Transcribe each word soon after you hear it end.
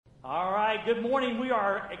All right, good morning. We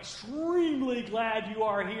are extremely glad you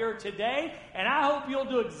are here today, and I hope you'll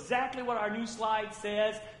do exactly what our new slide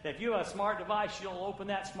says, that if you have a smart device, you'll open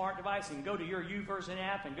that smart device and go to your YouVersion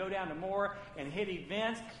app and go down to More and hit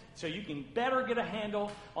Events so you can better get a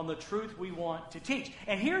handle on the truth we want to teach.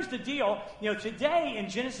 And here's the deal. Today in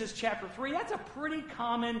Genesis chapter 3, that's a pretty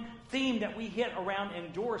common theme that we hit around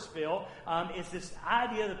in Dorrisville, is this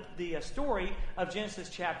idea, the story of Genesis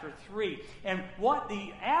chapter 3. And what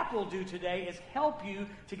the app will do today is help you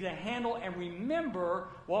to get a handle and remember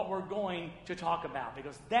what we're going to talk about,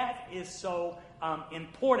 because that is so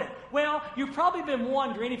important. Well, you've probably been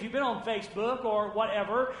wondering, if you've been on Facebook or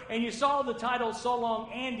whatever, and you saw the title So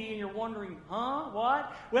Long Andy, and you're wondering,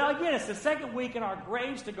 what? Well, again, it's the second week in our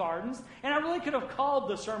Graves to Gardens, and I really could have called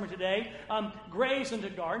the sermon today Graves into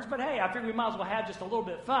Gardens, but hey, I figured we might as well have just a little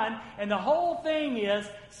bit of fun, and the whole thing is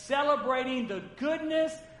celebrating the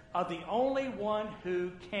goodness of the only one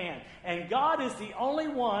who can. And God is the only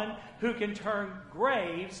one who can turn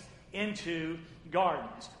graves into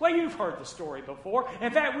gardens. Well, you've heard the story before.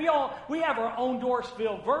 In fact, we have our own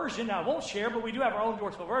Dorrisville version. Now, I won't share, but we do have our own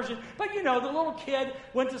Dorrisville version. But the little kid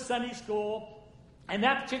went to Sunday school, and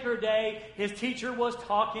that particular day, his teacher was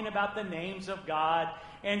talking about the names of God.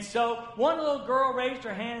 And so one little girl raised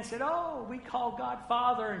her hand and said, "Oh, we call God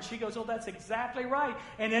Father." And she goes, "Oh, that's exactly right."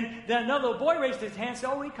 And then another little boy raised his hand and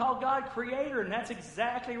said, "Oh, we call God Creator." And that's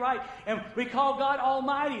exactly right. And we call God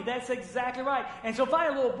Almighty. That's exactly right. And so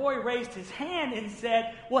finally a little boy raised his hand and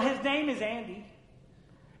said, "Well, his name is Andy."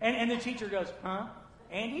 And the teacher goes, "Huh?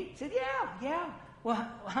 Andy?" He said, Yeah. "Well,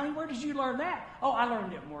 honey, where did you learn that?" "Oh, I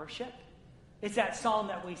learned it in worship. It's that song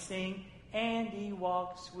that we sing. Andy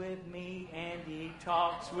walks with me, Andy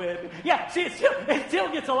talks with me." Yeah, see, it still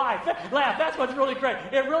gets a laugh. That's what's really great.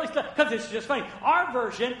 It really, because it's just funny. Our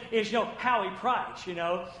version is, Howie Price,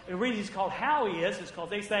 The reason he's called Howie is because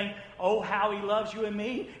they sang, "Oh, Howie loves you and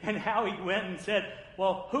me." And Howie went and said,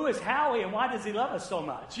 "Well, who is Howie and why does he love us so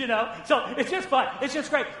much?" So it's just fun. It's just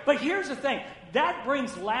great. But here's the thing. That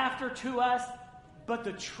brings laughter to us, but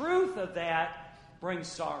the truth of that brings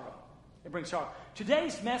sorrow. It brings sorrow.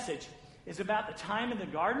 Today's message is about the time in the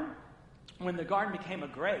garden when the garden became a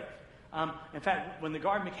grave. In fact, when the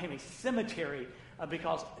garden became a cemetery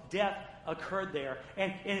because death occurred there.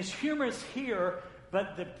 And it's humorous here,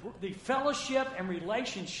 but the fellowship and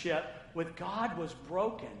relationship with God was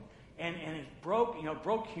broken. And it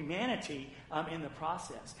broke humanity in the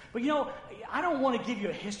process. But I don't want to give you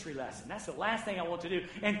a history lesson. That's the last thing I want to do.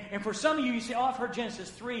 And for some of you, you say, "Oh, I've heard Genesis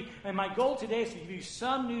 3, and my goal today is to give you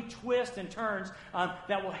some new twists and turns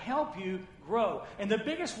that will help you grow." And the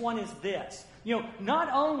biggest one is this. Not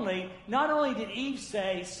only did Eve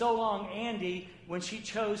say, "So long, Andy," when she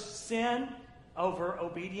chose sin over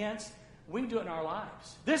obedience, we do it in our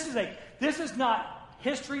lives. This is not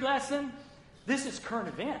history lesson. This is current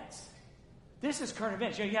events. This is current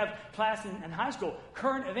events. You have class in high school,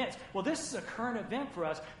 current events. Well, this is a current event for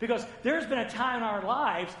us because there's been a time in our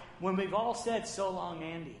lives when we've all said, "So long,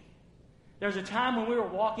 Andy." There's a time when we were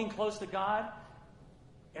walking close to God,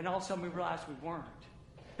 and all of a sudden we realized we weren't.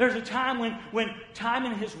 There's a time when time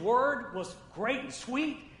in His Word was great and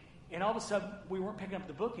sweet, and all of a sudden we weren't picking up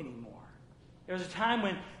the book anymore. There was a time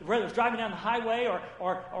when, whether it was driving down the highway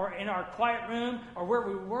or in our quiet room or where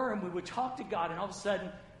we were, and we would talk to God, and all of a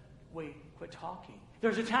sudden we quit talking. There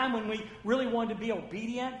was a time when we really wanted to be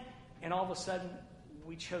obedient, and all of a sudden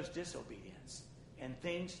we chose disobedience, and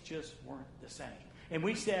things just weren't the same. And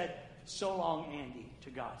we said, "So long, Andy," to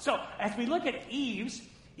God. So as we look at Eve's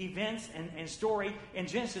events and story in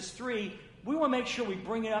Genesis 3, we want to make sure we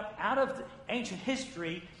bring it up out of the ancient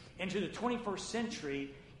history into the 21st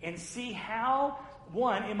century and see how,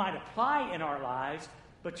 one, it might apply in our lives,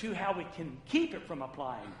 but two, how we can keep it from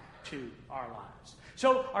applying to our lives.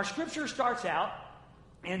 So our scripture starts out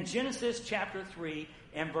in Genesis chapter 3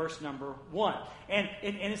 and verse number 1. And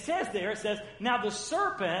it says there, "Now the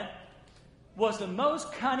serpent was the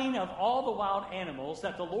most cunning of all the wild animals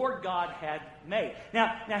that the Lord God had made."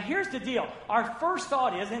 Now here's the deal. Our first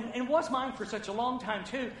thought is, and was mine for such a long time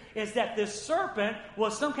too, is that this serpent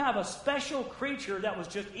was some kind of a special creature that was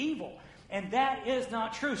just evil. And that is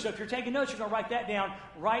not true. So if you're taking notes, you're going to write that down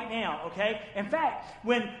right now, okay? In fact,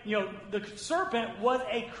 when, the serpent was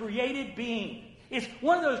a created being. It's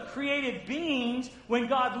one of those created beings when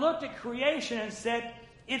God looked at creation and said,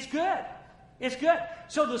 "It's good. It's good."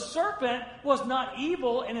 So the serpent was not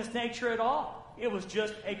evil in its nature at all. It was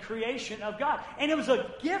just a creation of God. And it was a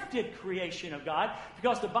gifted creation of God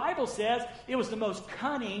because the Bible says it was the most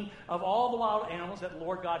cunning of all the wild animals that the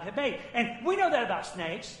Lord God had made. And we know that about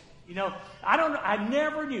snakes. I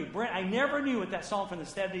never knew, Brent, I never knew what that song from the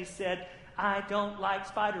 70s said. I don't like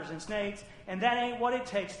spiders and snakes, and that ain't what it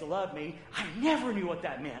takes to love me. I never knew what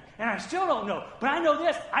that meant, and I still don't know. But I know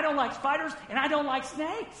this. I don't like spiders, and I don't like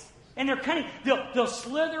snakes. And they're cunning. They'll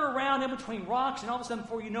slither around in between rocks, and all of a sudden,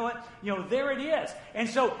 before you know it, there it is. And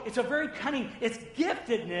so it's a very cunning. Its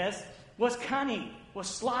giftedness was cunning, was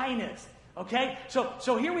slyness. Okay?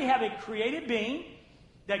 So here we have a created being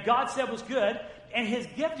that God said was good, and his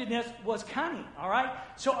giftedness was cunning. All right?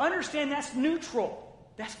 So understand that's neutral.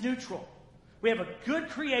 That's neutral. We have a good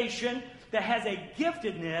creation that has a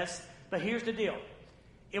giftedness, but here's the deal.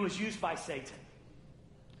 It was used by Satan.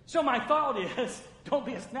 So my thought is, don't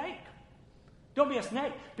be a snake. Don't be a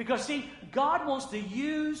snake. Because, see, God wants to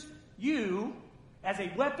use you as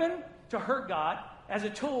a weapon to hurt God, as a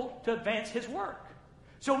tool to advance his work.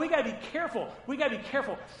 So we got to be careful. We got to be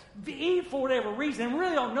careful. Eve, for whatever reason, and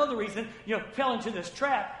really don't know the reason, fell into this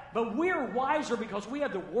trap. But we're wiser because we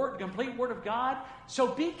have the complete Word of God.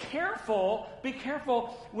 So be careful. Be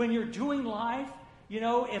careful when you're doing life.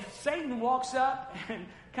 If Satan walks up and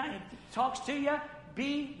kind of talks to you,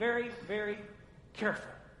 be very, very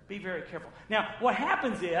careful. Be very careful. Now, what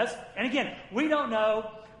happens is, and again, we don't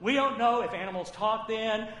know if animals talk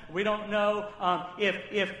then. We don't know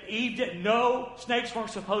if Eve didn't know snakes weren't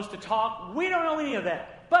supposed to talk. We don't know any of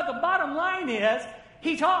that. But the bottom line is,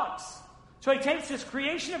 he talks. So he takes this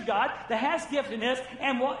creation of God that has giftedness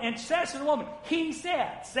and says to the woman,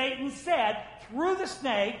 Satan said, through the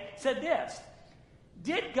snake, said this,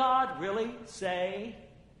 did God really say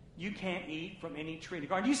you can't eat from any tree in the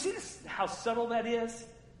garden? Do you see how subtle that is?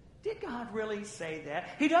 Did God really say that?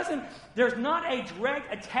 He doesn't. There's not a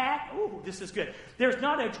direct attack. Ooh, this is good. There's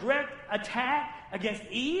not a direct attack against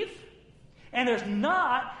Eve, and there's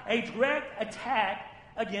not a direct attack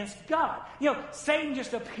against God. Satan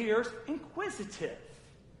just appears inquisitive.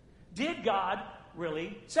 Did God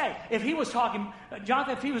really say? If he was talking,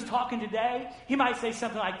 Jonathan, if he was talking today, he might say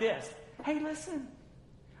something like this. Hey, listen,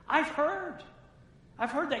 I've heard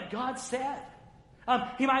that God said.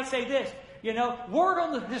 He might say this. Word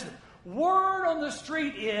on the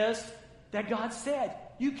street is that God said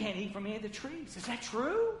you can't eat from any of the trees. Is that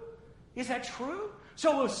true? Is that true?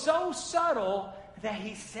 So it was so subtle that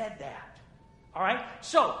he said that. All right?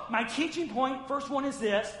 So my teaching point, first one is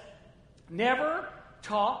this. Never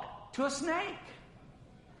talk to a snake.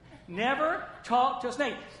 Never talk to a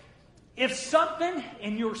snake. If something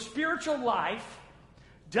in your spiritual life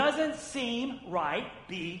doesn't seem right,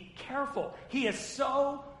 be careful. He is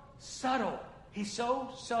so subtle. He's so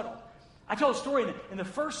subtle. I told a story in the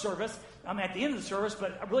first service, at the end of the service,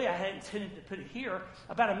 but really I had intended to put it here,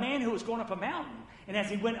 about a man who was going up a mountain. And as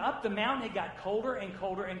he went up the mountain, it got colder and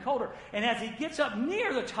colder and colder. And as he gets up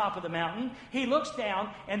near the top of the mountain, he looks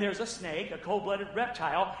down, and there's a snake, a cold-blooded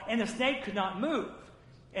reptile, and the snake could not move.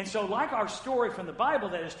 And so like our story from the Bible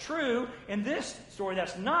that is true, in this story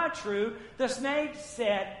that's not true, the snake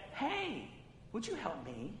said, hey, would you help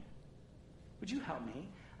me? Would you help me?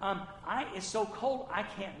 It's so cold, I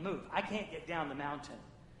can't move. I can't get down the mountain.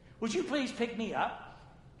 Would you please pick me up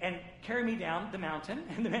and carry me down the mountain?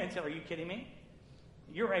 And the man said, are you kidding me?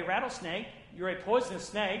 You're a rattlesnake. You're a poisonous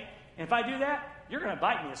snake. And if I do that, you're going to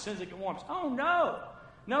bite me as soon as it gets warm. Oh, no.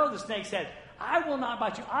 No, the snake said, I will not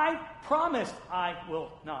bite you. I promise I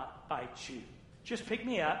will not bite you. Just pick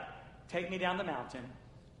me up, take me down the mountain.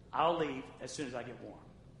 I'll leave as soon as I get warm.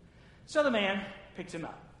 So the man picks him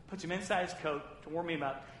up, puts him inside his coat to warm him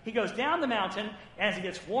up. He goes down the mountain, and as it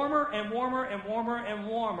gets warmer and warmer and warmer and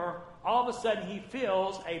warmer, all of a sudden he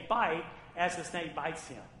feels a bite as the snake bites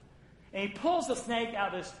him. And he pulls the snake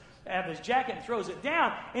out of his jacket and throws it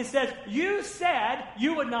down and says, you said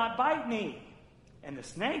you would not bite me. And the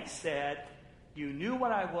snake said, you knew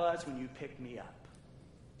what I was when you picked me up.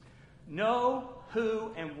 Know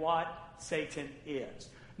who and what Satan is.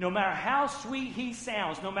 No matter how sweet he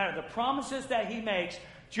sounds, no matter the promises that he makes,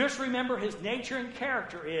 just remember his nature and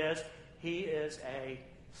character is he is a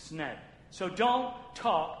snake. So don't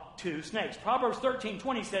talk to snakes. Proverbs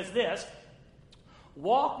 13:20 says this,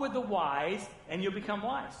 walk with the wise and you'll become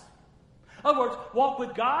wise. In other words, walk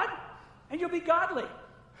with God and you'll be godly.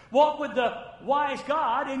 Walk with the wise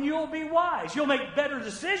God and you'll be wise. You'll make better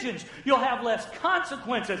decisions. You'll have less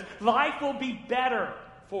consequences. Life will be better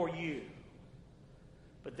for you.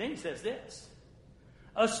 But then he says this,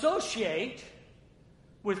 associate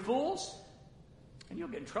with fools and you'll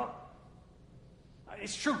get in trouble.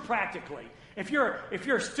 It's true practically. If you're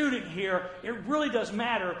a student here, it really does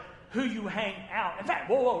matter who you hang out. In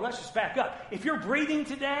fact, let's just back up. If you're breathing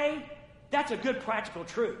today, that's a good practical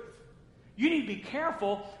truth. You need to be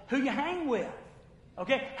careful who you hang with.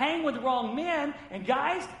 Okay? Hang with the wrong men, and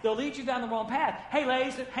guys, they'll lead you down the wrong path. Hey,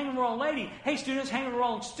 ladies, hang with the wrong lady. Hey, students, hang with the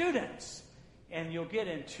wrong students. and you'll get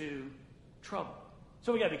into trouble.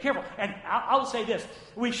 So we got to be careful. And I'll say this.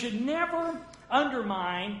 We should never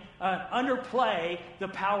undermine, underplay the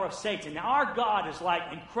power of Satan. Now, our God is like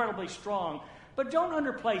incredibly strong, but don't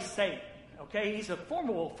underplay Satan. Okay? He's a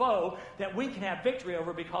formidable foe that we can have victory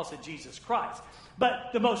over because of Jesus Christ. But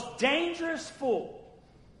the most dangerous fool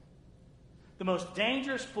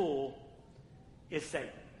is Satan.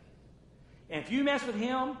 And if you mess with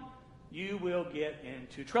him, you will get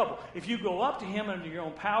into trouble. If you go up to him under your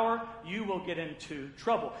own power, you will get into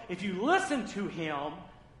trouble. If you listen to him,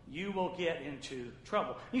 you will get into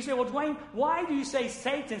trouble. You say, well, Dwayne, why do you say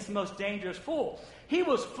Satan's the most dangerous fool? He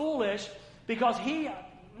was foolish because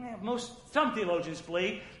some theologians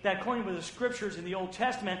believe that according to the scriptures in the Old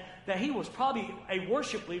Testament, that he was probably a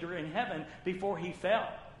worship leader in heaven before he fell.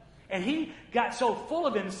 And he got so full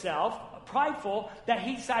of himself, prideful, that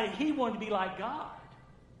he decided he wanted to be like God.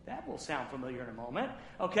 That will sound familiar in a moment.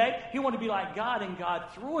 Okay? He wanted to be like God, and God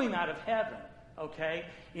threw him out of heaven. Okay?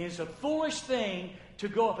 And it's a foolish thing to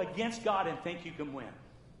go up against God and think you can win.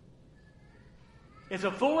 It's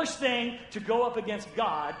a foolish thing to go up against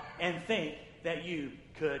God and think that you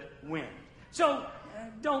could win. So,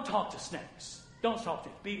 don't talk to snakes. Don't talk to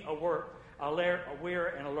them. Be aware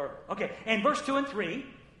and alert. Okay, and verse 2 and 3,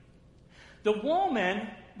 the woman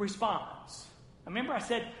responds. Remember I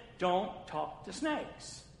said, don't talk to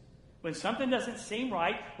snakes. When something doesn't seem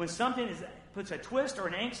right, when something puts a twist or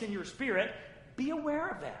an angst in your spirit, be aware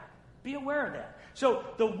of that. Be aware of that. So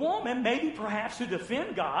the woman, maybe perhaps to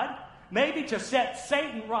defend God, maybe to set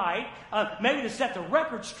Satan right, maybe to set the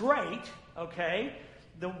record straight, okay?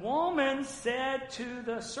 The woman said to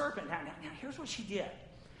the serpent, now here's what she did.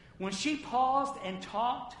 When she paused and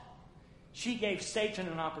talked, she gave Satan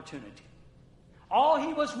an opportunity. All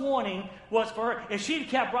he was wanting was for her. If she'd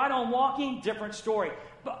kept right on walking, different story.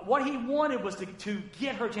 But what he wanted was to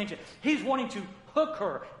get her attention. He's wanting to hook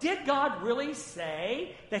her. Did God really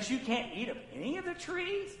say that you can't eat of any of the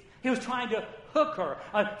trees? He was trying to hook her.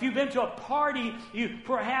 If you've been to a party, you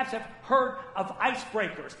perhaps have heard of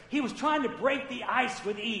icebreakers. He was trying to break the ice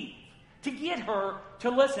with Eve to get her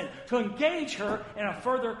to listen, to engage her in a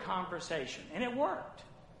further conversation. And it worked.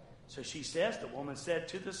 So she says, the woman said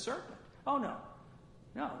to the serpent, oh no,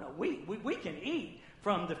 we can eat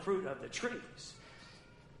from the fruit of the trees.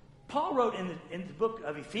 Paul wrote in the book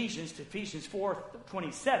of Ephesians, to Ephesians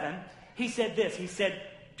 4:27, he said this. He said,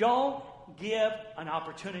 don't give an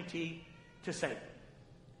opportunity to Satan.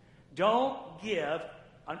 Don't give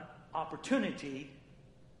an opportunity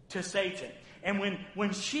to Satan. And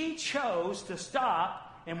when she chose to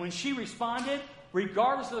stop, and when she responded,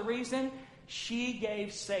 regardless of the reason, she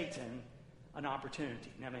gave Satan an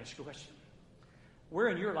opportunity. Now, let me ask you a question. Where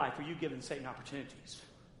in your life are you giving Satan opportunities?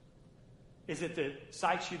 Is it the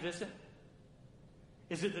sites you visit?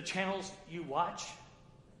 Is it the channels you watch?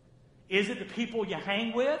 Is it the people you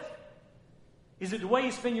hang with? Is it the way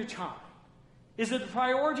you spend your time? Is it the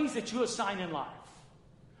priorities that you assign in life?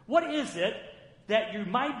 What is it that you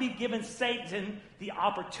might be giving Satan the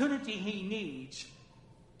opportunity he needs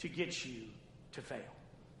to get you to fail?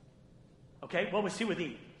 Okay, well, we see with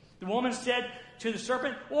Eve. The woman said to the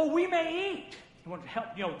serpent, well, we may eat. You want to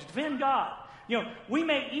help, to defend God. We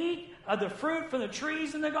may eat of the fruit from the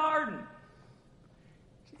trees in the garden.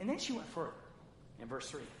 And then she went further in verse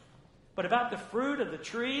 3. But about the fruit of the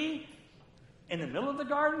tree in the middle of the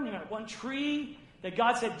garden, one tree that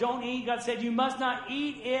God said don't eat. God said you must not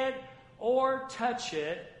eat it or touch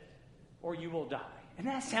it or you will die. And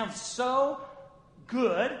that sounds so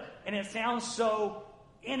good and it sounds so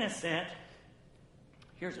innocent.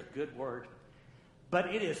 Here's a good word.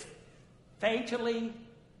 But it is fatally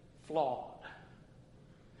flawed.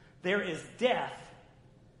 There is death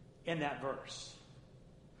in that verse.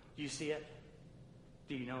 Do you see it?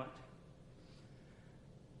 Do you know it?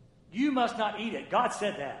 You must not eat it. God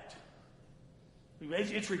said that.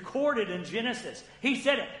 It's recorded in Genesis. He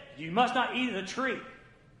said it. You must not eat of the tree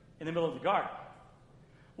in the middle of the garden.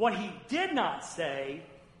 What he did not say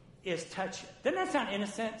is touch it. Doesn't that sound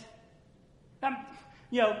innocent?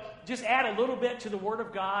 Just add a little bit to the Word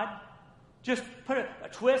of God. Just put a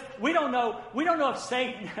twist. We don't know if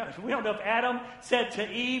Satan, we don't know if Adam said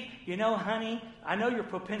to Eve, honey, I know your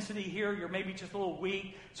propensity here, you're maybe just a little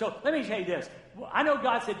weak. So let me tell you this. I know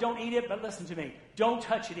God said don't eat it, but listen to me. Don't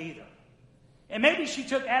touch it either. And maybe she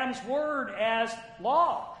took Adam's word as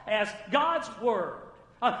law, as God's word.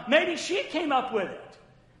 Maybe she came up with it.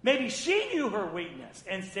 Maybe she knew her weakness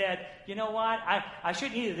and said, you know what, I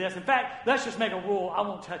shouldn't eat this. In fact, let's just make a rule, I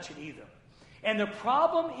won't touch it either. And the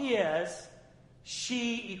problem is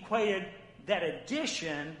she equated that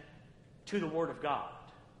addition to the Word of God.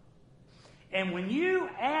 And when you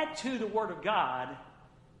add to the Word of God,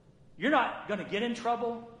 you're not going to get in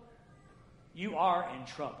trouble. You are in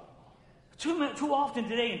trouble. Too often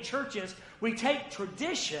today in churches, we take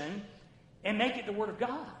tradition and make it the Word of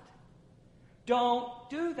God. Don't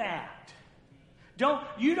do that.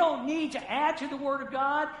 You don't need to add to the Word of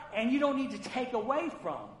God, and you don't need to take away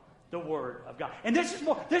from the Word of God. And this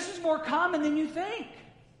is more common than you think.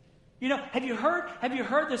 You know, have you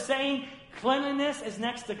heard the saying, cleanliness is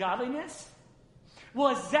next to godliness?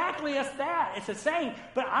 Well, exactly as that. It's a saying.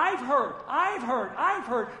 But I've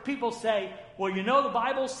heard people say, well, you know, the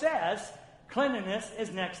Bible says cleanliness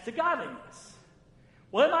is next to godliness.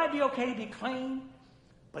 Well, it might be okay to be clean,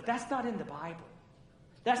 but that's not in the Bible.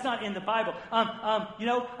 That's not in the Bible. You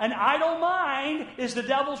know, an idle mind is the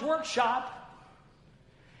devil's workshop.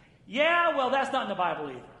 Yeah, well, that's not in the Bible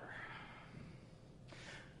either.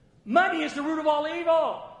 Money is the root of all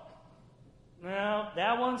evil. Well,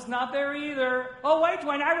 that one's not there either. Oh, wait,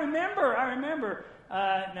 Dwayne, I remember.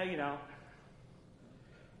 No, you don't.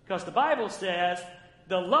 Because the Bible says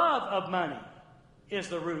the love of money is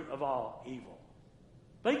the root of all evil.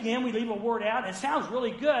 But again, we leave a word out. It sounds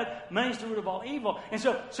really good. Money is the root of all evil. And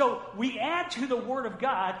so we add to the Word of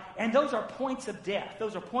God, and those are points of death.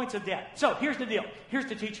 Those are points of death. So here's the deal. Here's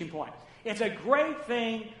the teaching point. It's a great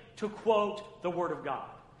thing to quote the Word of God.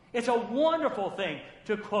 It's a wonderful thing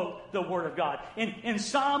to quote the Word of God. In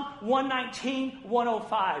Psalm 119,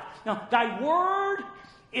 105. Now, thy Word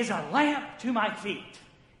is a lamp to my feet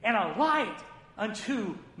and a light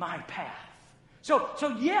unto my path.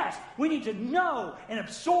 So yes, we need to know and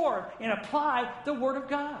absorb and apply the Word of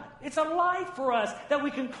God. It's a light for us that we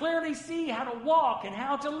can clearly see how to walk and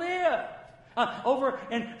how to live. Over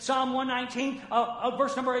in Psalm 119,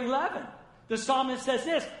 verse number 11, the psalmist says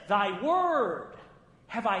this, thy Word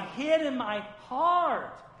have I hid in my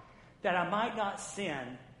heart that I might not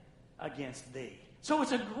sin against thee. So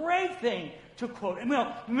it's a great thing to quote. And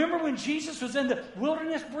remember when Jesus was in the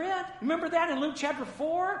wilderness, Brent? Remember that in Luke chapter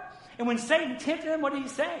 4? And when Satan tempted him, what did he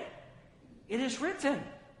say? It is written.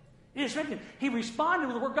 It is written. He responded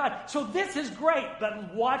with the Word of God. So this is great,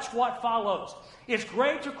 but watch what follows. It's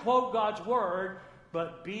great to quote God's Word,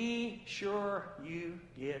 but be sure you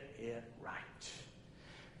get it right.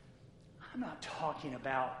 I'm talking to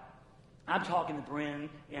Bryn,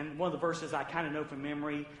 and one of the verses I kind of know from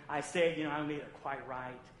memory, I said, I don't get it quite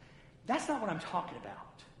right. That's not what I'm talking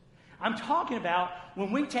about. I'm talking about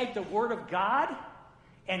when we take the Word of God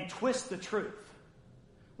and twist the truth.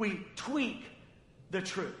 We tweak the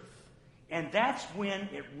truth. And that's when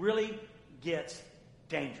it really gets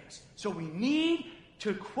dangerous. So we need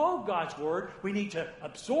to quote God's Word. We need to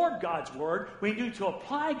absorb God's Word. We need to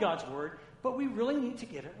apply God's Word. But we really need to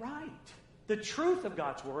get it right. The truth of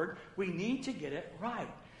God's Word, we need to get it right.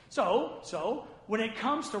 So when it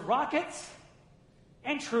comes to rockets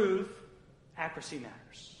and truth, accuracy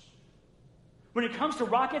matters. When it comes to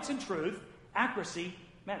rockets and truth, accuracy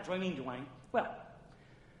matters. What do you mean, Dwayne? Well,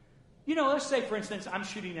 let's say, for instance, I'm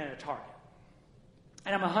shooting at a target,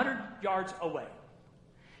 and I'm 100 yards away.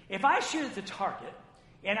 If I shoot at the target,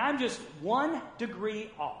 and I'm just 1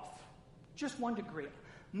 degree off, just 1 degree,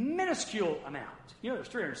 minuscule amount. There's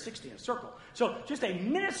 360 in a circle. So just a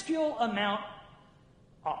minuscule amount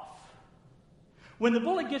off. When the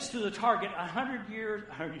bullet gets to the target 100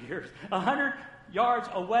 yards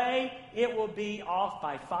away, it will be off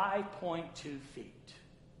by 5.2 feet.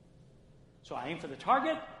 So I aim for the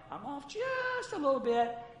target. I'm off just a little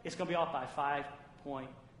bit. It's going to be off by 5.2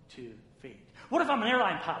 feet. What if I'm an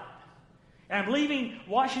airline pilot? And I'm leaving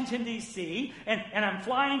Washington, D.C., and I'm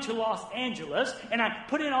flying to Los Angeles, and I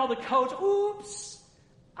put in all the codes. Oops,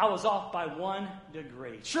 I was off by 1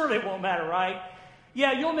 degree. Surely it won't matter, right?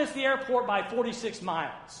 Yeah, you'll miss the airport by 46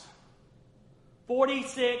 miles.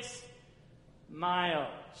 46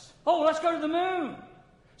 miles. Oh, let's go to the moon.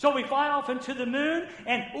 So we fly off into the moon,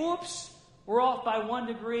 and oops, we're off by 1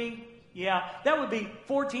 degree. Yeah, that would be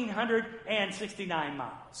 1,469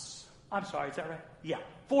 miles. I'm sorry, is that right? Yeah,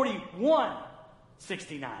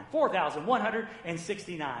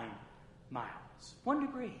 4,169 miles. 1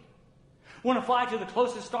 degree. Want to fly to the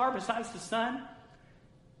closest star besides the sun?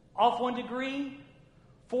 Off 1 degree,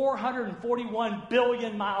 441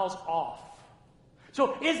 billion miles off.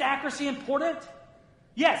 So is accuracy important?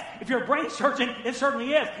 Yes. If you're a brain surgeon, it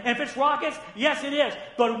certainly is. And if it's rockets, yes, it is.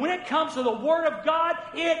 But when it comes to the Word of God,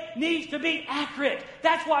 it needs to be accurate.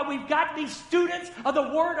 That's why we've got these students of the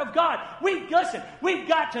Word of God. We've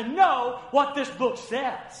got to know what this book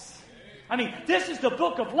says. I mean, this is the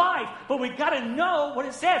book of life, but we've got to know what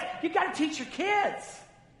it says. You've got to teach your kids.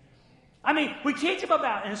 I mean, we teach them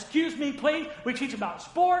about, and excuse me, please, we teach them about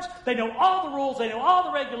sports. They know all the rules. They know all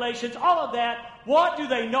the regulations, all of that. What do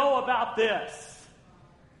they know about this?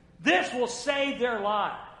 This will save their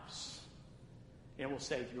lives. It will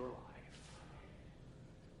save your life.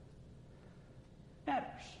 Matters.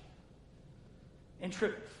 In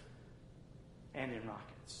truth. And in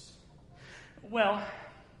rockets. Well,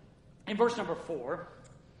 in verse number 4,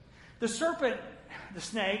 the serpent, the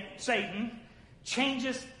snake, Satan,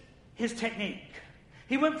 changes his technique.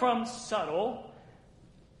 He went from subtle.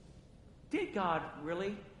 Did God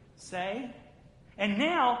really say? And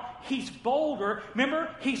now he's bolder.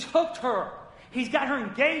 Remember, he's hooked her. He's got her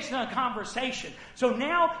engaged in a conversation. So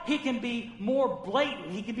now he can be more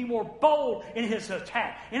blatant. He can be more bold in his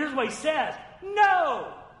attack. And here's what he says.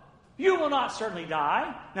 No! You will not certainly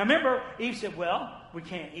die. Now remember, Eve said, well, we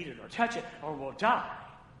can't eat it or touch it or we'll die.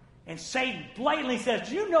 And Satan blatantly says,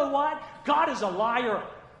 do you know what? God is a liar.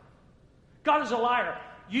 God is a liar.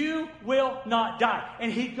 You will not die.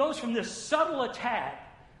 And he goes from this subtle attack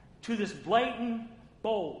to this blatant,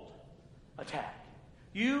 bold attack.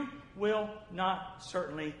 You will not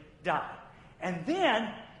certainly die. And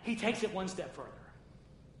then he takes it one step further.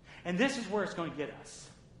 And this is where it's going to get us.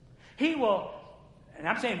 He will, and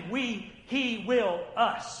I'm saying he will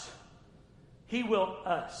us. He will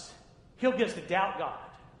us. He'll get us to doubt God.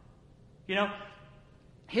 You know,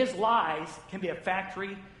 his lies can be a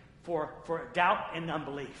factory for doubt and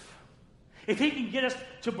unbelief. If he can get us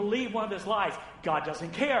to believe one of his lies, God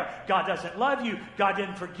doesn't care, God doesn't love you, God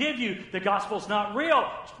didn't forgive you, the gospel's not real,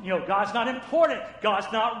 you know, God's not important,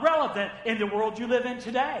 God's not relevant in the world you live in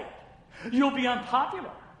today. You'll be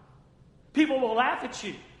unpopular. People will laugh at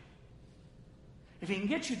you. If he can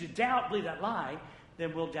get you to doubt, believe that lie,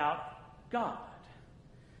 then we'll doubt God.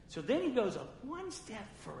 So then he goes one step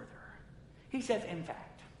further. He says, in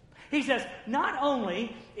fact, he says, not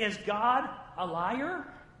only is God a liar,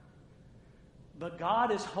 but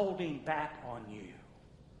God is holding back on you.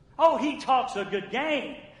 Oh, he talks a good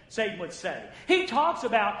game, Satan would say. He talks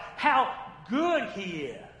about how good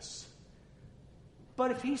he is.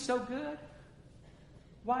 But if he's so good,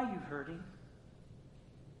 why are you hurting?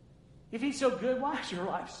 If he's so good, why is your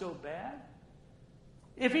life so bad?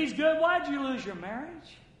 If he's good, why did you lose your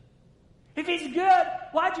marriage? If he's good,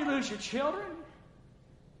 why did you lose your children?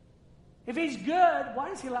 If he's good, why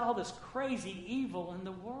does he allow all this crazy evil in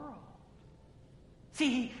the world?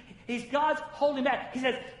 See, he's God's holding back. He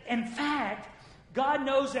says, in fact, God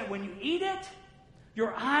knows that when you eat it,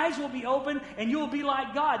 your eyes will be open and you will be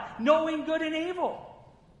like God, knowing good and evil.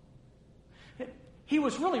 He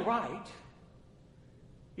was really right.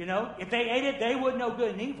 You know, if they ate it, they would know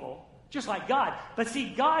good and evil, just like God. But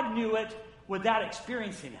see, God knew it without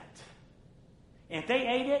experiencing it. And if they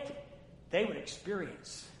ate it, they would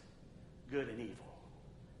experience good and evil.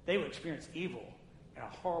 They would experience evil in a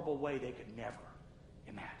horrible way they could never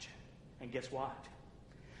imagine. And guess what?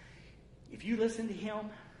 If you listen to him,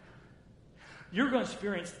 you're going to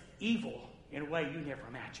experience evil in a way you never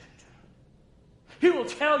imagined. He will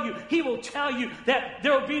tell you that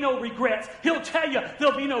there will be no regrets. He'll tell you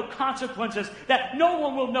there'll be no consequences, that no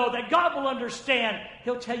one will know, that God will understand.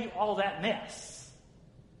 He'll tell you all that mess.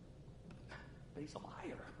 But he's a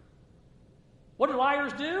liar. What do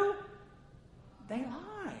liars do? They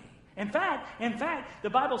lie. In fact, the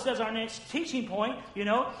Bible says our next teaching point, you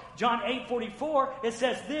know, John 8:44, it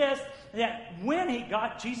says this,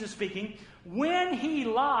 that Jesus speaking, when he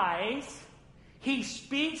lies, he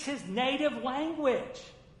speaks his native language.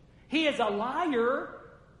 He is a liar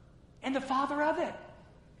and the father of it.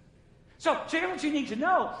 So here's what you need to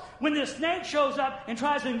know. When the snake shows up and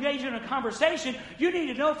tries to engage in a conversation, you need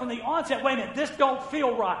to know from the onset, wait a minute, this don't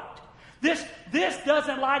feel right. This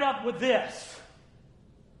doesn't line up with this.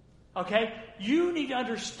 Okay? You need to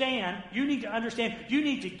understand, you need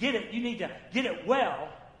to get it well,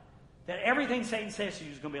 that everything Satan says to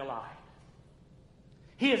you is going to be a lie.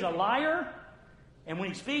 He is a liar, and when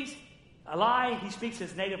he speaks a lie, he speaks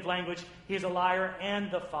his native language. He is a liar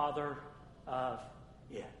and the father of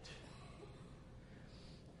it.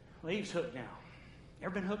 Well, he's hooked now.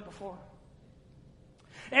 Ever been hooked before?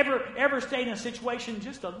 Ever stayed in a situation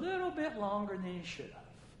just a little bit longer than you should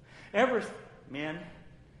have?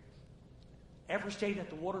 Ever stayed at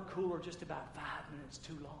the water cooler just about 5 minutes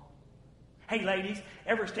too long? Hey, ladies,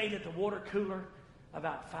 ever stayed at the water cooler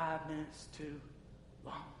about 5 minutes too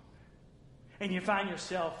long? And you find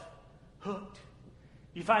yourself hooked.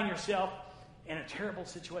 You find yourself in a terrible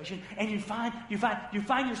situation, and you find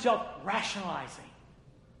yourself rationalizing.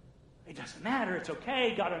 It doesn't matter. It's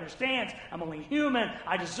okay. God understands. I'm only human.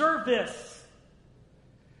 I deserve this.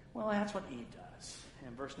 Well, that's what Eve does.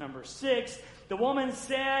 In verse number 6, the woman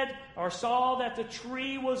said or saw that the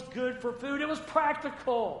tree was good for food. It was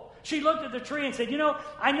practical. She looked at the tree and said,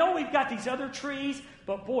 I know we've got these other trees,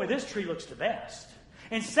 but boy, this tree looks the best.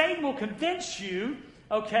 And Satan will convince you,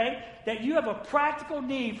 that you have a practical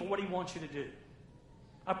need for what he wants you to do.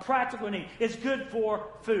 A practical need. It's good for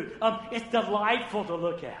food. It's delightful to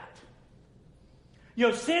look at.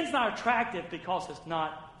 Sin's not attractive because it's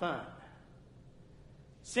not fun.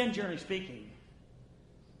 Sin, generally speaking,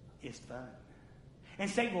 is fun. And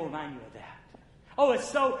Satan will remind you of that.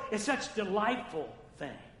 It's such a delightful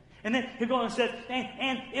thing. And then he goes on and says,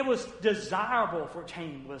 and it was desirable for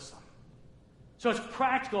attaining wisdom. So it's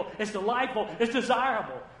practical, it's delightful, it's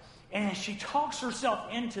desirable. And as she talks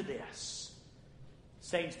herself into this,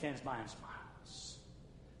 Satan stands by and smiles.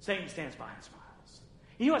 Satan stands by and smiles.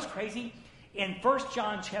 You know what's crazy? In 1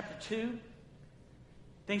 John chapter 2,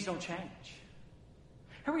 things don't change.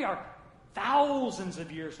 Here we are, thousands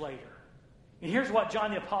of years later. And here's what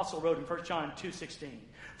John the Apostle wrote in 1 John 2:16.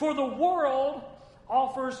 For the world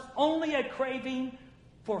offers only a craving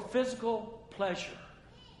for physical pleasure.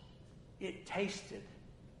 It tasted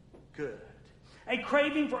good. A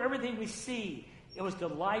craving for everything we see. It was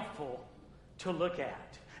delightful to look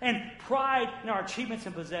at. And pride in our achievements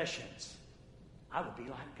and possessions. I would be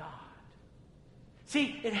like God.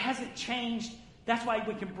 See, it hasn't changed. That's why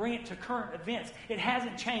we can bring it to current events. It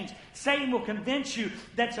hasn't changed. Satan will convince you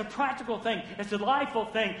that it's a practical thing, it's a delightful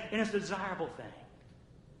thing, and it's a desirable thing.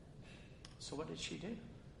 So what did she do?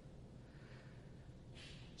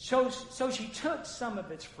 So she took some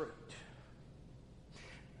of its fruit.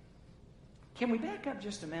 Can we back up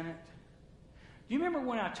just a minute? Do you remember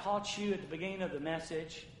when I taught you at the beginning of the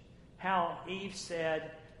message how Eve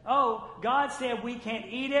said, God said we can't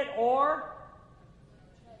eat it or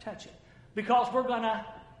touch it because we're going to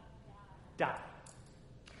die.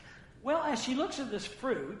 Well, as she looks at this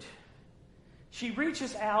fruit, she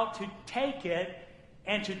reaches out to take it,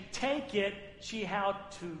 and to take it, she had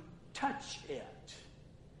to touch it.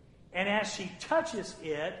 And as she touches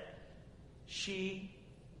it, she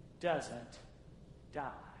doesn't die.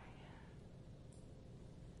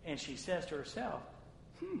 And she says to herself,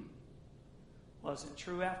 wasn't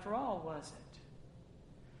true after all, was it?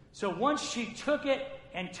 So once she took it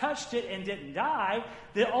and touched it and didn't die,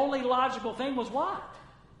 the only logical thing was what?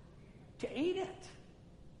 To eat it.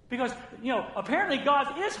 Because, apparently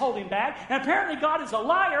God is holding back, and apparently God is a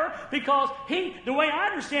liar, because the way I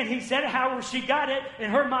understand he said it, however she got it,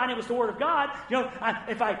 in her mind it was the word of God,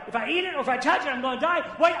 if I eat it or if I touch it, I'm going to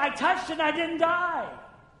die. Wait, I touched it and I didn't die.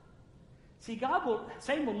 See,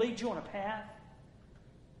 Satan will lead you on a path,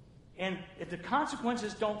 and if the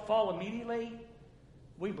consequences don't fall immediately,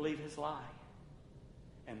 we believe his lie.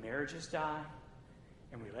 And marriages die,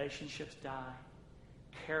 and relationships die,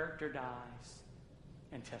 character dies,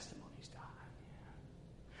 and testimonies die.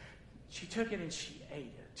 She took it and she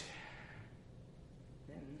ate it.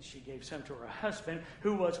 Then she gave some to her husband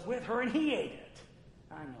who was with her, and he ate it.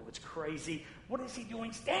 I know it's crazy. What is he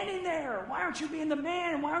doing standing there? Why aren't you being the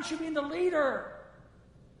man? Why aren't you being the leader?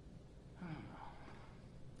 I don't know.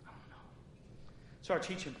 So our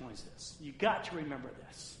teaching point is this. You've got to remember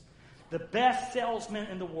this. The best salesman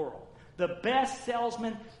in the world,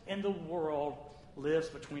 lives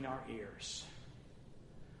between our ears.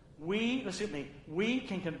 Listen to me, we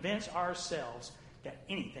can convince ourselves that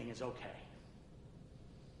anything is okay.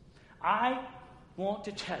 I want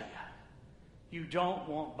to tell you don't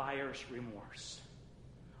want buyer's remorse.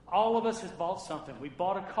 All of us has bought something. We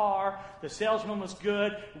bought a car. The salesman was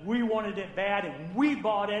good. We wanted it bad, and we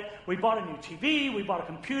bought it. We bought a new TV. We bought a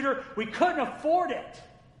computer. We couldn't afford it.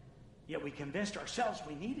 Yet we convinced ourselves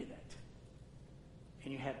we needed it.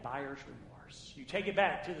 And you had buyer's remorse. You take it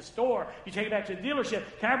back to the store. You take it back to the dealership.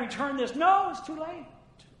 Can I return this? No, it's too late.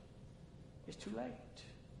 It's too late.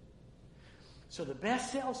 So the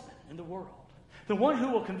best salesman in the world, the one who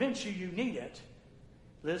will convince you need it,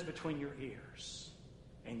 lives between your ears.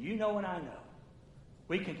 And you know and I know,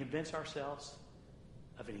 we can convince ourselves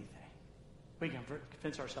of anything. We can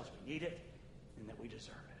convince ourselves we need it and that we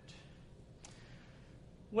deserve it.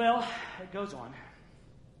 Well, it goes on.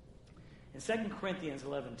 In 2 Corinthians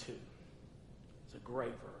 11:2, it's a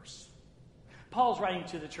great verse. Paul's writing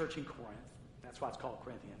to the church in Corinth. That's why it's called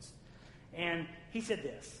Corinthians. And he said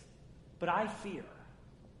this, But I fear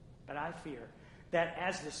that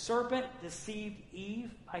as the serpent deceived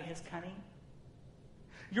Eve by his cunning,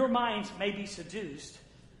 your minds may be seduced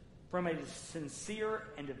from a sincere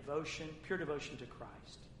and pure devotion to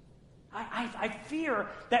Christ. I fear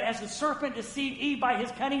that as the serpent deceived Eve by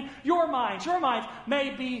his cunning, your minds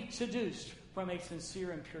may be seduced from a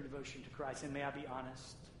sincere and pure devotion to Christ. And may I be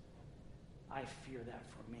honest? I fear that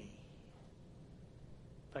for me.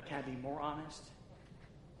 But can I be more honest?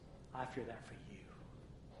 I fear that for you.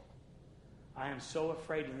 I am so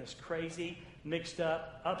afraid in this crazy, mixed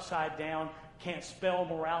up, upside down, can't spell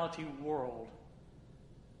morality world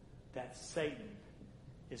that Satan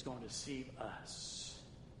is going to deceive us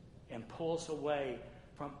and pull us away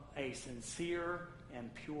from a sincere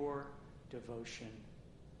and pure devotion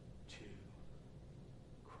to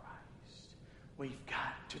Christ. We've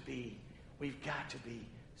got to be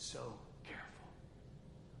so careful.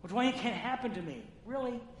 Well, Dwayne, it can't happen to me.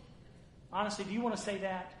 Really? Honestly, do you want to say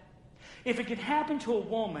that? If it could happen to a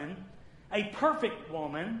woman, a perfect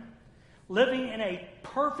woman, living in a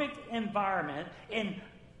perfect environment, in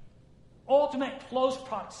ultimate close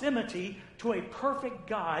proximity to a perfect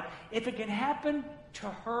God, if it can happen to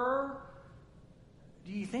her,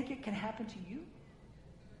 do you think it can happen to you?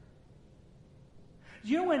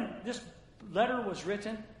 You know when this letter was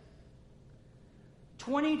written?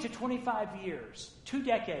 20 to 25 years, 2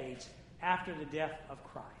 decades after the death of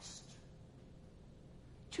Christ.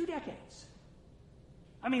 2 decades.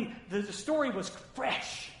 I mean, the story was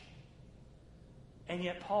fresh. And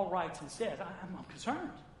yet Paul writes and says, I'm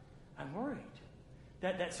concerned. I'm worried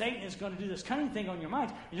that Satan is going to do this cunning thing on your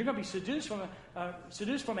minds, and you're going to be seduced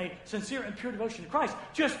from a sincere and pure devotion to Christ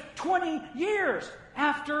just 20 years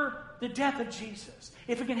after the death of Jesus.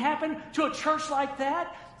 If it can happen to a church like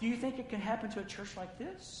that, do you think it can happen to a church like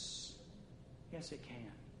this? Yes, it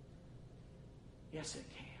can. Yes, it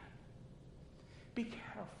can. Be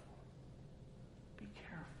careful. Be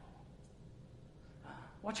careful.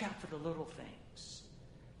 Watch out for the little things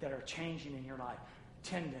that are changing in your life.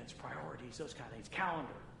 Attendance, priorities, those kind of things. Calendar.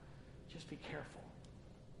 Just be careful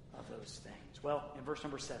of those things. Well, in verse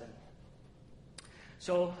number 7.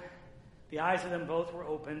 So the eyes of them both were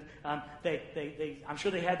opened. I'm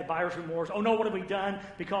sure they had the buyer's remorse. Oh no, what have we done?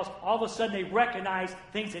 Because all of a sudden they recognized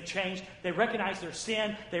things had changed. They recognized their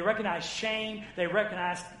sin. They recognized shame. They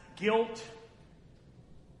recognized guilt.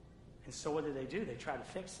 And so what did they do? They tried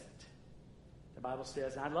to fix it. The Bible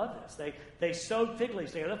says, and I love this, they sewed fig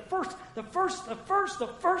leaves together. The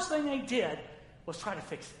first thing they did was try to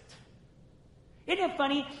fix it. Isn't it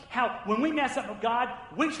funny how when we mess up with God,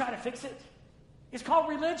 we try to fix it? It's called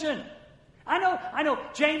religion. I know.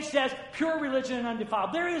 James says pure religion and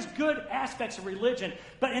undefiled. There is good aspects of religion,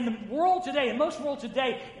 but in the world today, in most world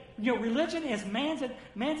today, religion is man's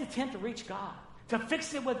attempt to reach God, to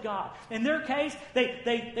fix it with God. In their case,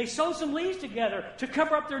 they sew some leaves together to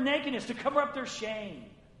cover up their nakedness, to cover up their shame.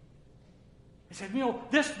 They said,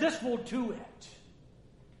 this will do it.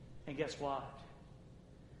 And guess what?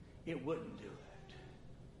 It wouldn't do it.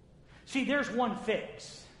 See, there's one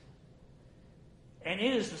fix. And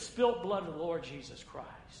it is the spilt blood of the Lord Jesus Christ.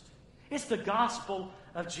 It's the gospel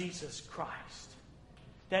of Jesus Christ.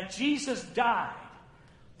 That Jesus died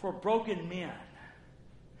for broken men.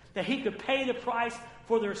 That he could pay the price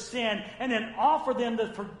for their sin and then offer them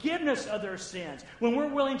the forgiveness of their sins. When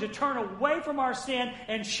we're willing to turn away from our sin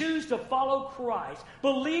and choose to follow Christ,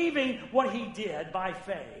 believing what he did by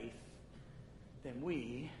faith, then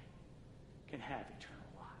we can have eternal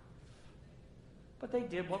life. But they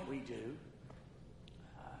did what we do.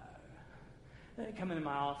 They come into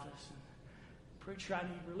my office and, preacher, I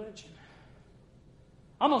need religion.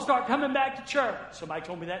 I'm going to start coming back to church. Somebody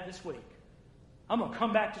told me that this week. I'm going to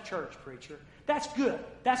come back to church, preacher. That's good.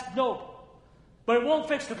 That's noble. But it won't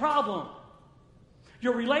fix the problem.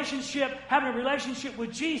 Your relationship, having a relationship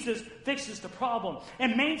with Jesus fixes the problem.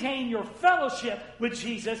 And maintaining your fellowship with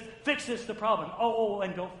Jesus fixes the problem. Oh,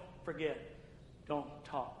 and don't forget, don't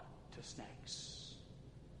talk to snakes.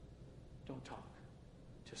 Don't talk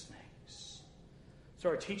to snakes. So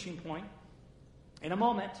our teaching point, in a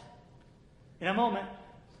moment,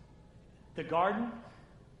 the garden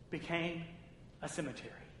became a cemetery.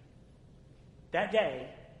 That day,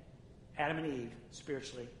 Adam and Eve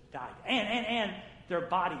spiritually died. And their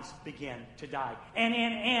bodies began to die.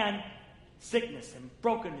 And sickness and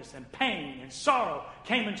brokenness and pain and sorrow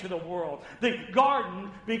came into the world. The garden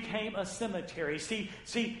became a cemetery. See,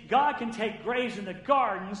 God can take graves in the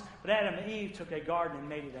gardens, but Adam and Eve took a garden and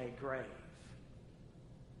made it a grave.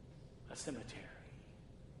 A cemetery.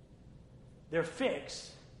 Their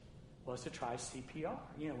fix was to try CPR.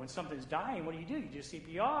 When something's dying, what do? You do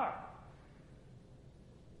CPR.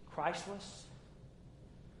 Christless,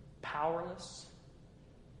 powerless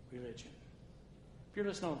religion. If you're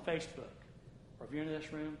listening on Facebook, or if you're in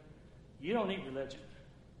this room, you don't need religion.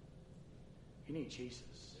 You need Jesus.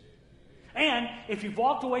 And if you've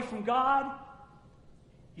walked away from God,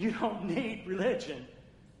 you don't need religion.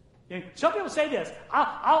 Some people say this,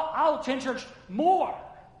 I'll attend church more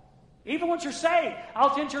Even once you're saved,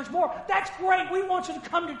 I'll attend church more. That's great. We want you to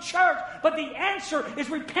come to church. But the answer is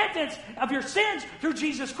repentance of your sins through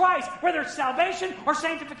Jesus Christ, whether it's salvation or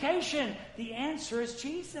sanctification. The answer is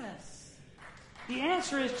Jesus. The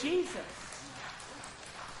answer is Jesus.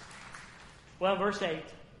 Well, verse 8.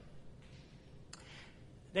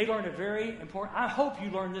 They learned a very important... I hope you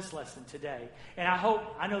learned this lesson today. And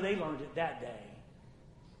I know they learned it that day.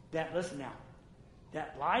 That, listen now,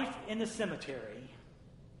 that life in the cemetery...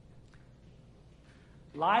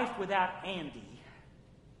 Life without Andy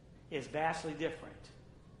is vastly different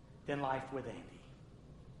than life with Andy.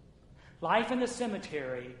 Life in the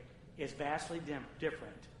cemetery is vastly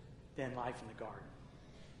different than life in the garden.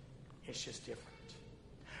 It's just different.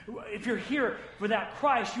 If you're here without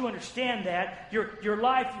Christ, you understand that. Your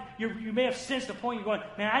life, you may have sensed a point you're going,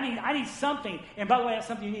 man, I need something. And by the way, that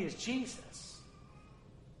something you need is Jesus.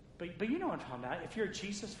 But you know what I'm talking about. If you're a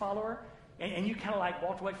Jesus follower and you kind of like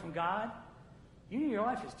walked away from God, you know your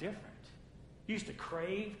life is different. You used to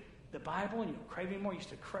crave the Bible, and you don't crave it anymore. You used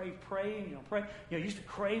to crave praying, you don't pray. You used to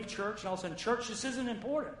crave church, and all of a sudden church just isn't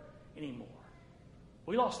important anymore.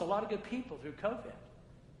 We lost a lot of good people through COVID.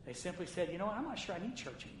 They simply said, you know what, I'm not sure I need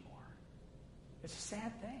church anymore. It's a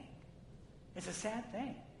sad thing. It's a sad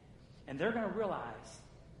thing. And they're going to realize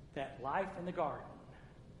that life in the garden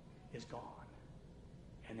is gone.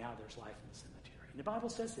 And now there's life in the cemetery. And the Bible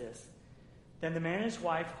says this. Then the man and his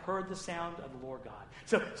wife heard the sound of the Lord God.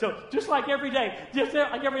 So just like every day,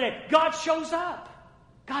 God shows up.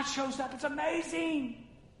 God shows up. It's amazing.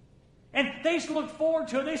 And they used to look forward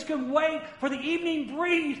to it. They just couldn't wait for the evening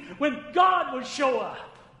breeze when God would show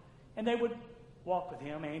up. And they would walk with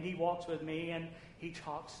him, and he walks with me, and he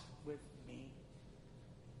talks with me.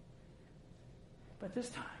 But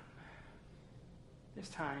this time,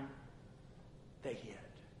 they hid.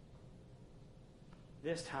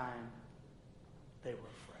 This time, they were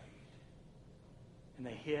afraid. And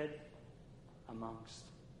they hid amongst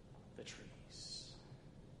the trees.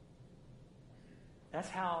 That's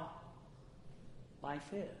how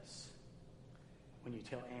life is when you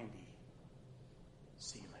tell Andy,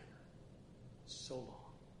 see you later. So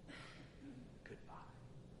long. Goodbye.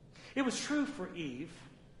 It was true for Eve.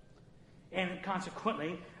 And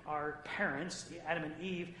consequently, our parents, Adam and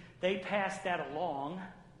Eve, they passed that along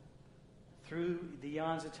through the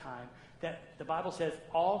eons of time. That the Bible says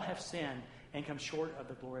all have sinned and come short of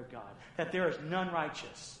the glory of God. That there is none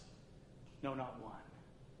righteous. No, not one.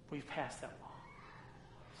 We've passed that law.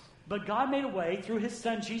 But God made a way through his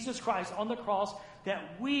son Jesus Christ on the cross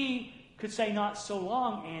that we could say, not so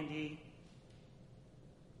long, Andy.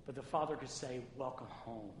 But the Father could say, welcome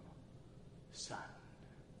home, son.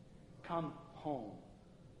 Come home,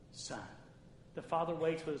 son. The Father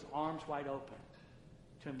waits with his arms wide open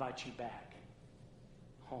to invite you back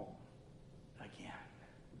home. Again.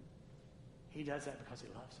 He does that because he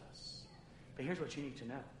loves us. But here's what you need to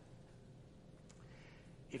know.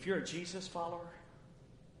 If you're a Jesus follower,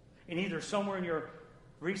 and either somewhere in your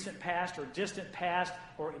recent past or distant past,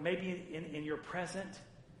 or maybe in your present,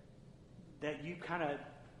 that you kind of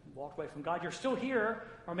walked away from God, you're still here,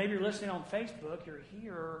 or maybe you're listening on Facebook, you're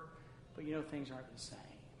here, but you know things aren't the same.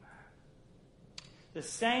 The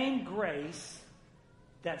same grace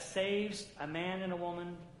that saves a man and a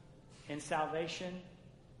woman in salvation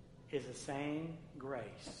is the same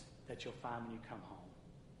grace that you'll find when you come home.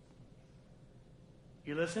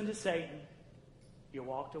 You listened to Satan, you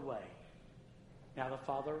walked away. Now the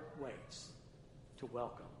Father waits to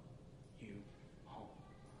welcome you home.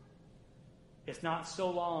 It's not so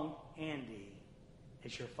long, Andy,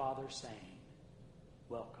 it's your Father saying,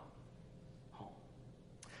 welcome home.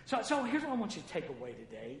 So here's what I want you to take away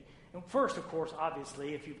today. And first, of course,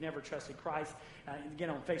 obviously, if you've never trusted Christ, again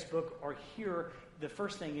on Facebook or here, the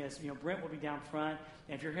first thing is, Brent will be down front.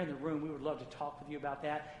 And if you're here in the room, we would love to talk with you about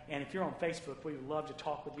that. And if you're on Facebook, we would love to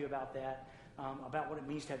talk with you about that, about what it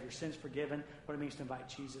means to have your sins forgiven, what it means to invite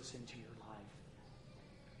Jesus into your life.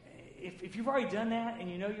 If you've already done that and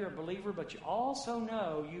you know you're a believer, but you also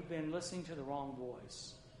know you've been listening to the wrong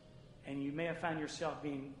voice, and you may have found yourself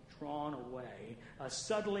being drawn away,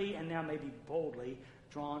 subtly and now maybe boldly,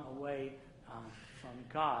 drawn away from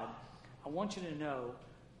God, I want you to know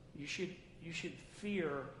you should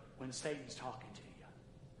fear when Satan's talking to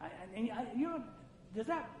you. Does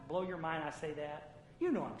that blow your mind? I say that.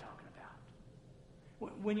 You know what I'm talking about.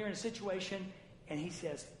 When you're in a situation and he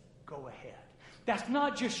says, "Go ahead," that's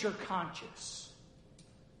not just your conscience.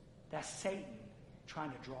 That's Satan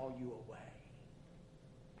trying to draw you away,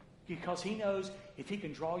 because he knows if he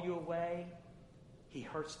can draw you away, he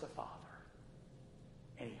hurts the Father.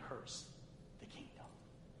 And he hurts the kingdom.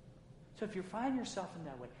 So if you find yourself in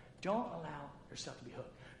that way, don't allow yourself to be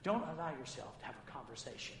hooked. Don't allow yourself to have a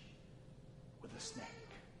conversation with a snake.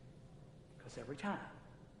 Because every time,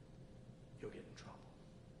 you'll get in trouble.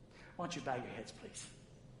 Why don't you bow your heads, please?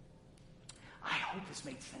 I hope this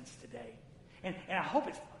made sense today. And I hope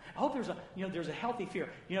there's a healthy fear.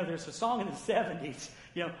 There's a song in the 70s,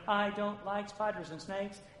 I don't like spiders and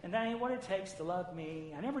snakes, and that ain't what it takes to love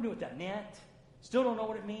me. I never knew what that meant. Still don't know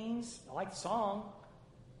what it means. I like the song,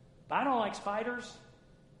 but I don't like spiders,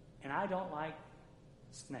 and I don't like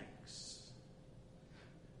snakes.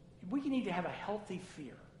 We need to have a healthy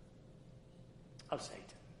fear of Satan.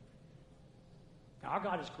 Now, our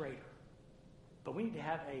God is greater, but we need to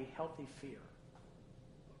have a healthy fear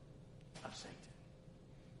of Satan.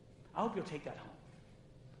 I hope you'll take that home.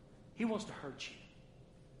 He wants to hurt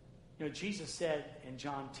you. Jesus said in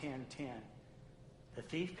John 10:10, the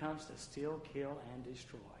thief comes to steal, kill, and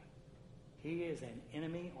destroy. He is an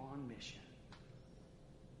enemy on mission.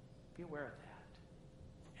 Be aware of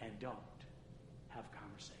that. And don't have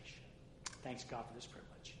conversation. Thanks, God, for this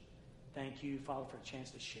privilege. Thank you, Father, for a chance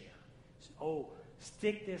to share.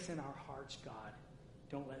 Stick this in our hearts, God.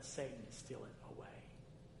 Don't let Satan steal it away.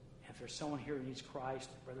 And if there's someone here who needs Christ,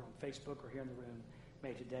 whether on Facebook or here in the room,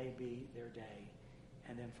 may today be their day.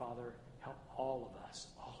 And then, Father, help all of us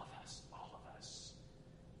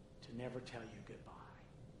to never tell you goodbye,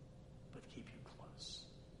 but keep you close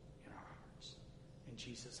in our hearts. In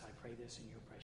Jesus, I pray this in your precious